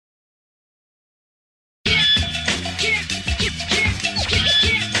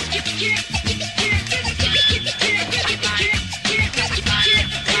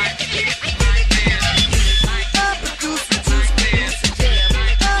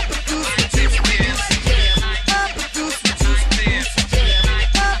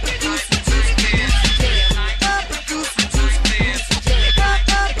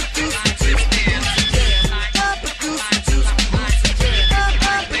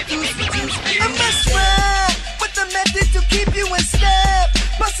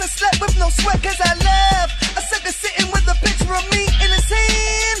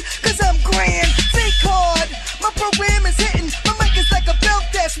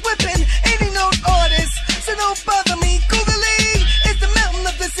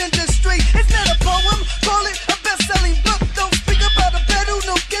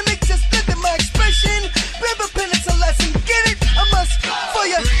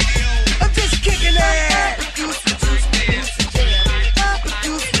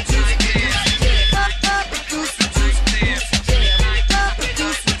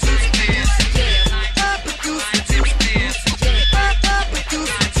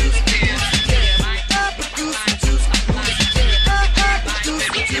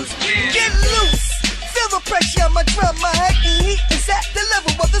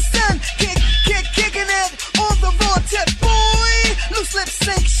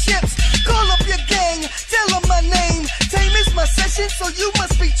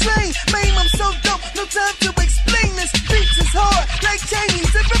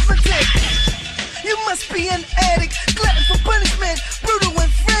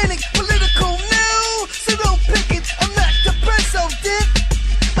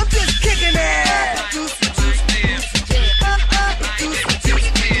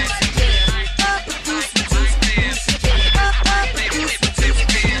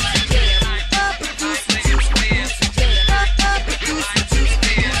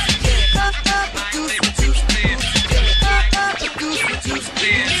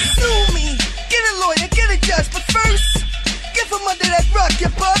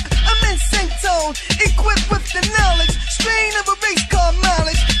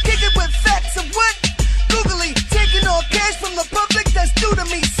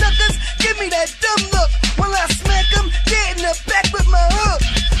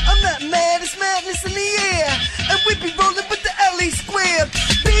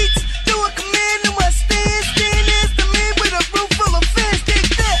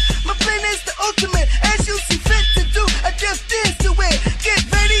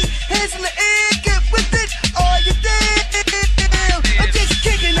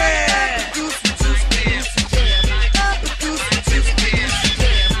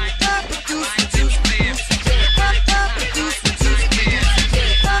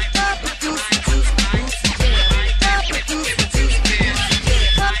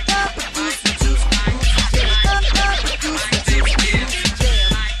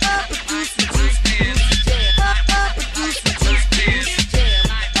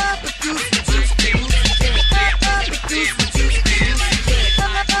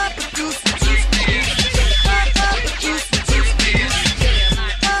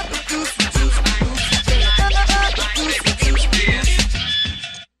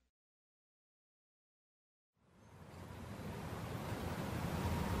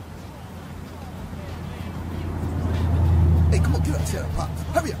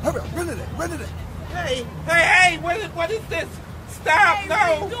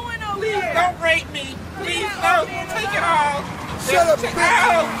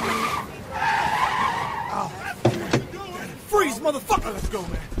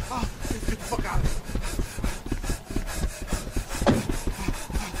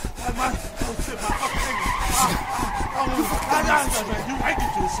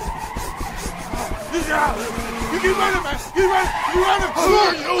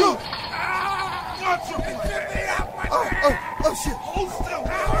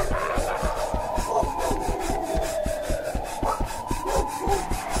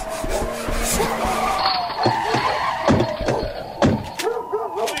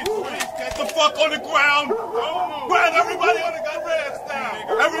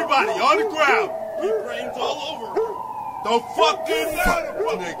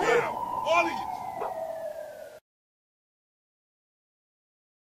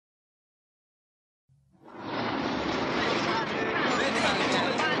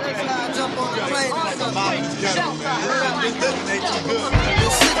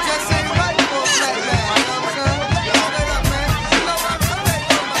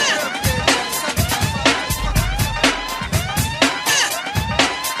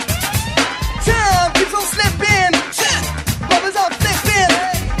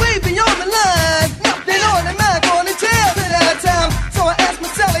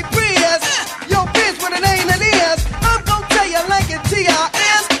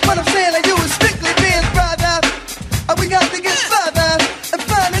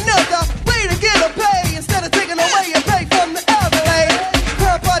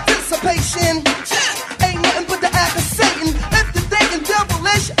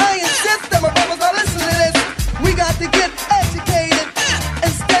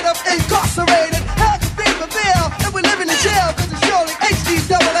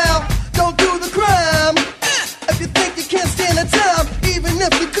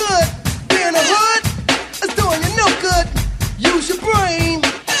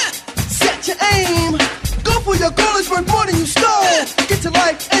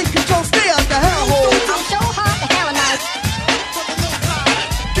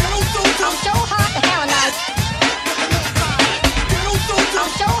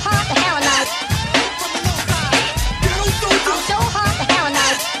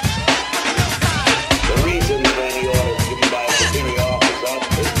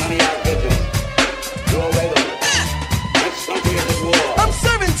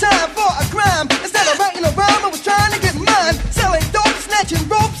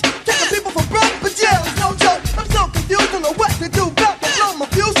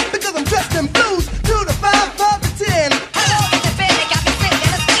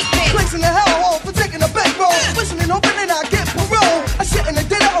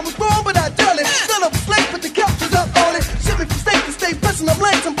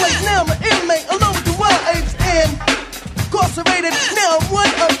contemplate. Now I'm an inmate along with the wild apes and incarcerated. Now I'm one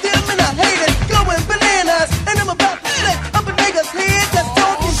of them and I hate it. Going bananas and I'm about to slick up a nigga's head that's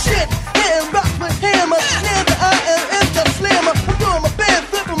talking shit. Hitting rocks with hammers. Now that I am the slammer, I'm doing my bed,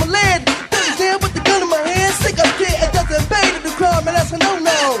 flipping my lid. Dirty down with the gun in my hand. Sick up kid, it doesn't pay to do crime and that's a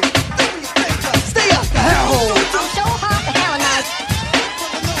no-no. Stay out the hellhole. I'm so hot the hell nice.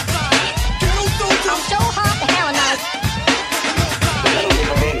 I'm so hot the hell nice.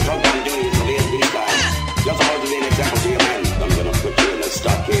 Just hold to be an example to your man. I'm gonna put you in a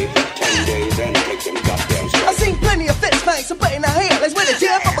stockade for 10 days and take them goddamn straight. I seen plenty of fist fights, so butting our hair. Let's win a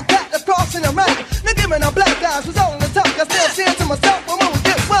jab up a cat that's crossing a right. Now giving our black guys was all in the top. I still saying to myself, I'm always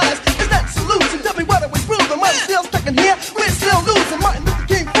get wise. Is that the solution? Tell me what it was proven. Money still stuck in here, we're still losing. Martin Luther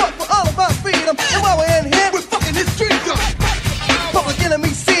King fought for all of our freedom. And while we're in here, we're fucking his dreams up. Public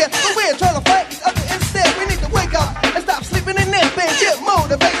enemies see it, but we're trying to fight each other instead. We need to wake up and stop sleeping in their bed. Get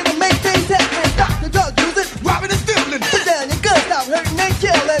motivated to make things happen. Stop the drug using, robbing and stealing. Put down your gun, stop hurting and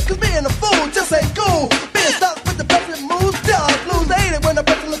killing. Cause being a fool just ain't cool. Being stuck with the present moves, dog blues. I hate it when a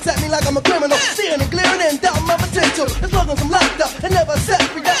person looks at me like I'm a criminal. Seeing and glaring and doubting my potential. As long as I'm locked up and never set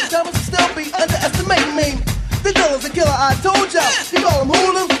free, that time will still be underestimating me. The dealer's a killer, I told ya. You call them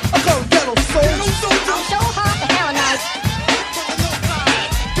hooligans, I call them ghetto soldiers. I'm so hot the hell nice.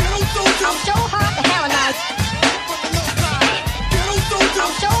 I'm so hot the hell nice.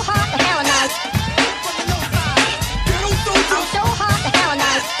 I'm so hot the hell nice. I'm so hot the hell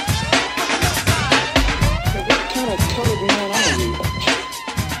nice. What kind of colored man are you?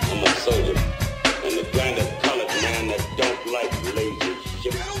 I'm a soldier, and the kind of colored man that don't like lazy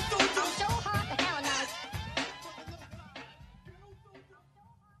shit. I'm so hot the hell nice.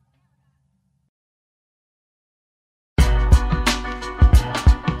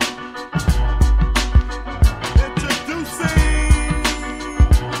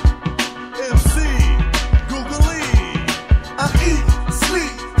 I eat,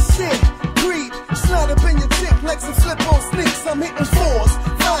 sleep, shit, breathe, slide up in your tip like some slip-on sneaks. I'm hitting 4s,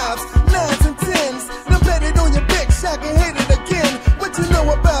 5s, 9s, and 10s. Now bet it on your bitch, I can hit it again. What you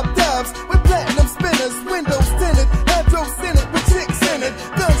know about dives with platinum spinners, windows tinted, hydros in it with chicks in it.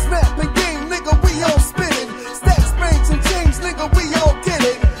 Guns, rap, and game, nigga, we all spin it. Stacks, range, and change, nigga, we all get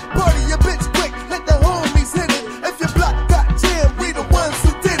it. Party your bitch quick, let the homies hit it. If your block got jammed, we the ones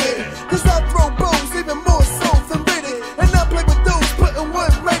who did it. Cause I throw bows even more so than Riddick. And I play with those putting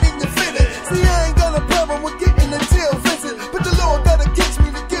one right in your fitted. See, I ain't got a problem with getting a jail visit, but the law gotta catch me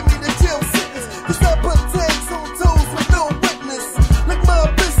to give me the jail sentence. Cause I put tags on toes with no witness. Like my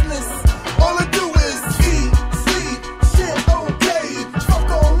business, all I do is eat, sleep, shit, okay. Fuck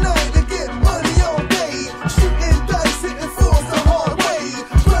all night and get money all day. Shooting dice, hitting 4s the hard way.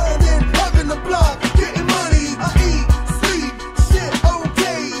 Grinding, hugging the block, getting money. I eat, sleep, shit,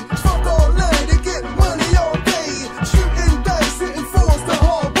 okay. Fuck all night and get money all day. Shooting dice, hitting 4s the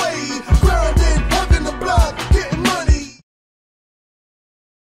hard way. Grinding, hugging the block, getting money.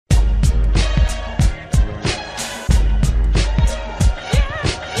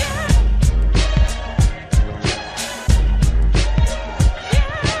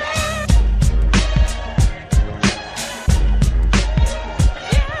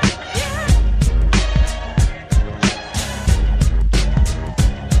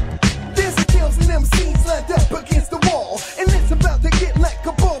 There's accounts and MCs lined up against the wall, and it's about to get like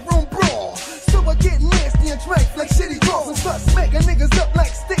a ballroom brawl. So I get nasty and drink like shitty draws and start smacking niggas up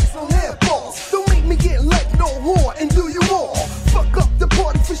like sticks on hairballs. Don't make me get like no whore and do you all. Fuck up the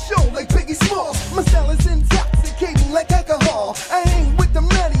party for sure like Biggie Smalls. My style is intoxicating like alcohol. I hang with the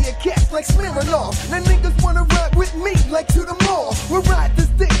maniac cats like Smirnoff. Now niggas wanna ride with me like to the mall. We'll ride this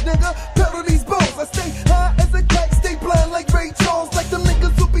dick, nigga, pedal these balls. I stay high as a kite, stay blind like Ray Charles. Like them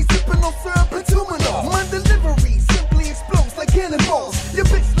niggas who be sipping on syrup and Tuminol. My delivery simply explodes like cannonballs. Your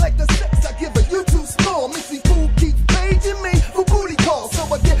bitch like the sex I give her, you too small. Missy Poo keeps paging me for booty calls. So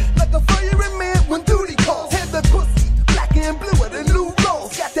I get like a firing man when duty calls. Had the pussy black and bluer than Lou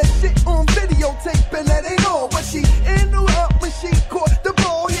Rawls. Got that shit on videotape and that ain't all. But she in or out when she caught the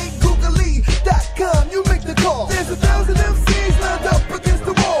ball. Hit Googly.com, you make the call. There's 1,000 MCs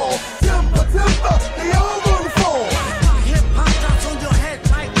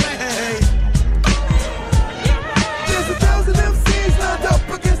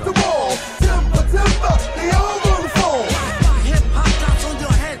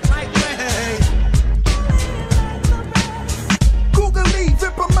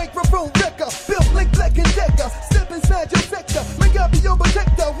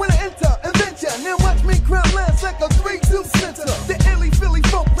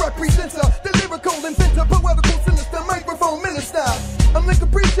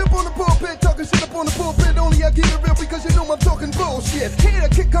preach up on the pulpit, talking shit up on the pulpit. Only I keep it real because you know I'm talking bullshit. Here to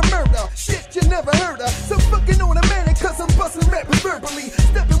kick a murder, shit you never heard of. So fucking automatic, cause I'm busting rapping verbally.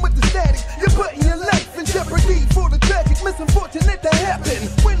 Stepping with the static, you're putting your life in jeopardy for the tragic misfortunate that happened.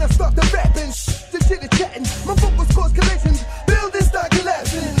 When I start the rapping, the chitty chatting, my vocals cause collisions, buildings start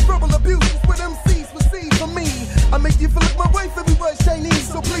collapsing. Verbal abuses with MCs receive from me. I make you feel like my wife, every word's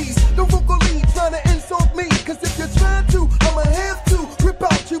Chinese, so please don't vocally try to insult me. Cause if you're trying to, I'ma have to rip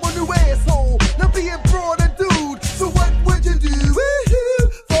out you a new asshole. Now be a broader dude, so what would you do?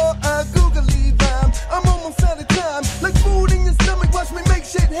 For a googly rhyme, I'm almost out of time. Like food in your stomach, watch me make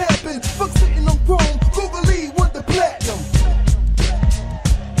shit happen. Fuck sitting on chrome, googly want the platinum.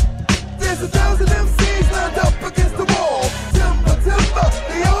 There's 1,000 MCs lined up against the wall. Timbre,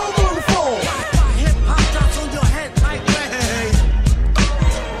 they all on the phone. Hip-hop drops on your head like rain.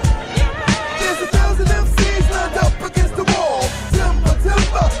 There's 1,000 MCs lined up against the wall. Timbre,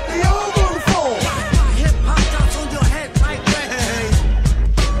 they all on the phone. Hip-hop drops on your head like rain.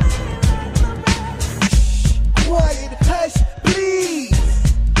 Quiet, hush, please.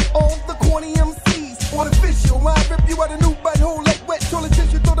 All the corny MCs, artificial. I rip you out a new butthole like wet toilet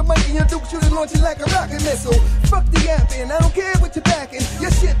tissue. Throw the mic in your duke, shoot and launch it like a rocket missile. Fuck the apping, I don't care what you're backing.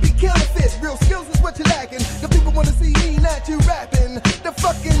 Your shit be counterfeit, real skills is what you're lacking. The people wanna see me, not you rapping. The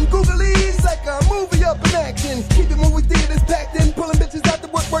fucking googlies like a movie up in action. Keep it movie theaters packed in, pulling bitches out the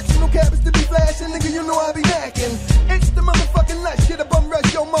work, no cabins to be flashing. Nigga, you know I be macking. It's the motherfucking lush shit, a bum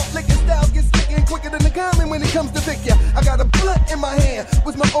rush, yo, malt licking style gets slicking quicker than the common when it comes to Vic ya. I got a blunt in my hand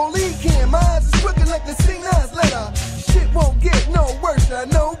with my Olney can. My eyes is crooked like the C9's letter. Shit won't get no worse, I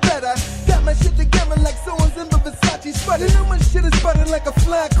know better. Got my shit together like someone's in Versace sweater. You know my shit is buttered like a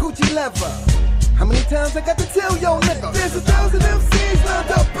fly coochie leather. How many times I got to tell y'all nigga? There's 1,000 MCs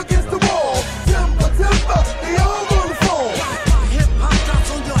lined up against the wall. Timbre, they all on the phone. Hip-hop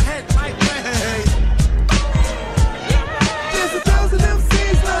drops on your head like rain. There's 1,000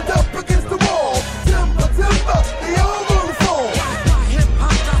 MCs lined up against the wall. Timbre, they all on the phone.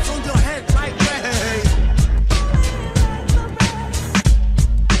 Hip-hop drops on your head like rain.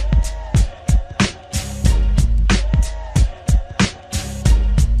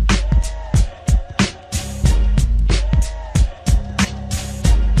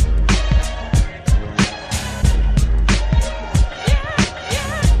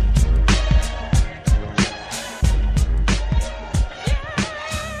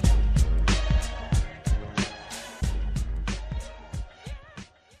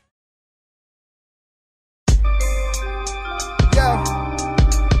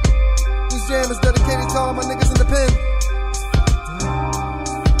 This jam is dedicated to all my niggas in the pen.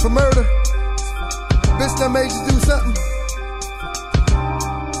 For murder. Bitch that made you do something.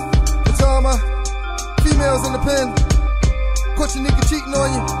 It's all my females in the pen. Caught your nigga cheating on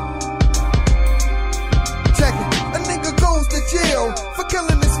you. Check it. A nigga goes to jail for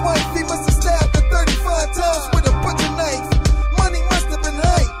killing his wife. He must have stabbed her 35 times with a butcher knife. Money must have been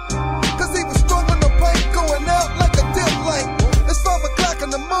hype, cause he was strung on the pipe going out like a dim light. It's 5 o'clock in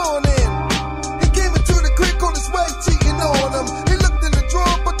the morning. He came into the crib, caught his wife cheating on him. He looked in the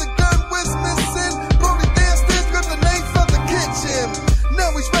drawer, but the gun was missing. Brought it downstairs, grabbed the knife out the kitchen.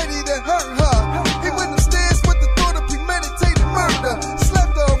 Now he's ready to hurt her. He went upstairs with the thought of premeditated murder.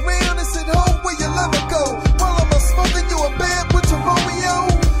 Slapped her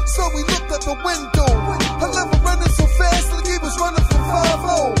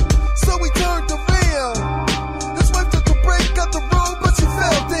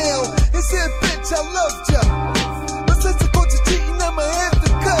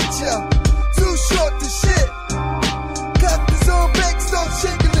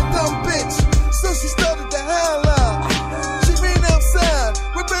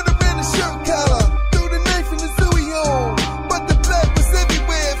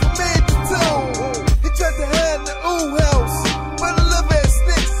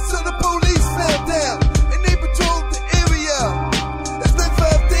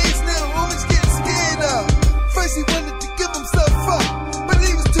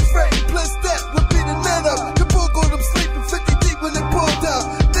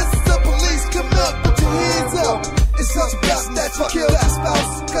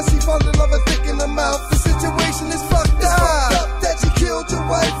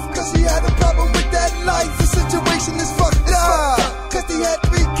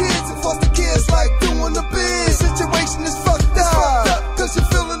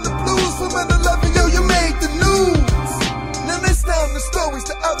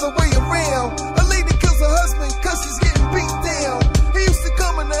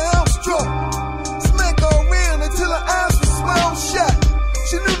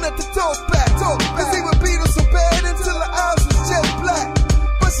got to talk back.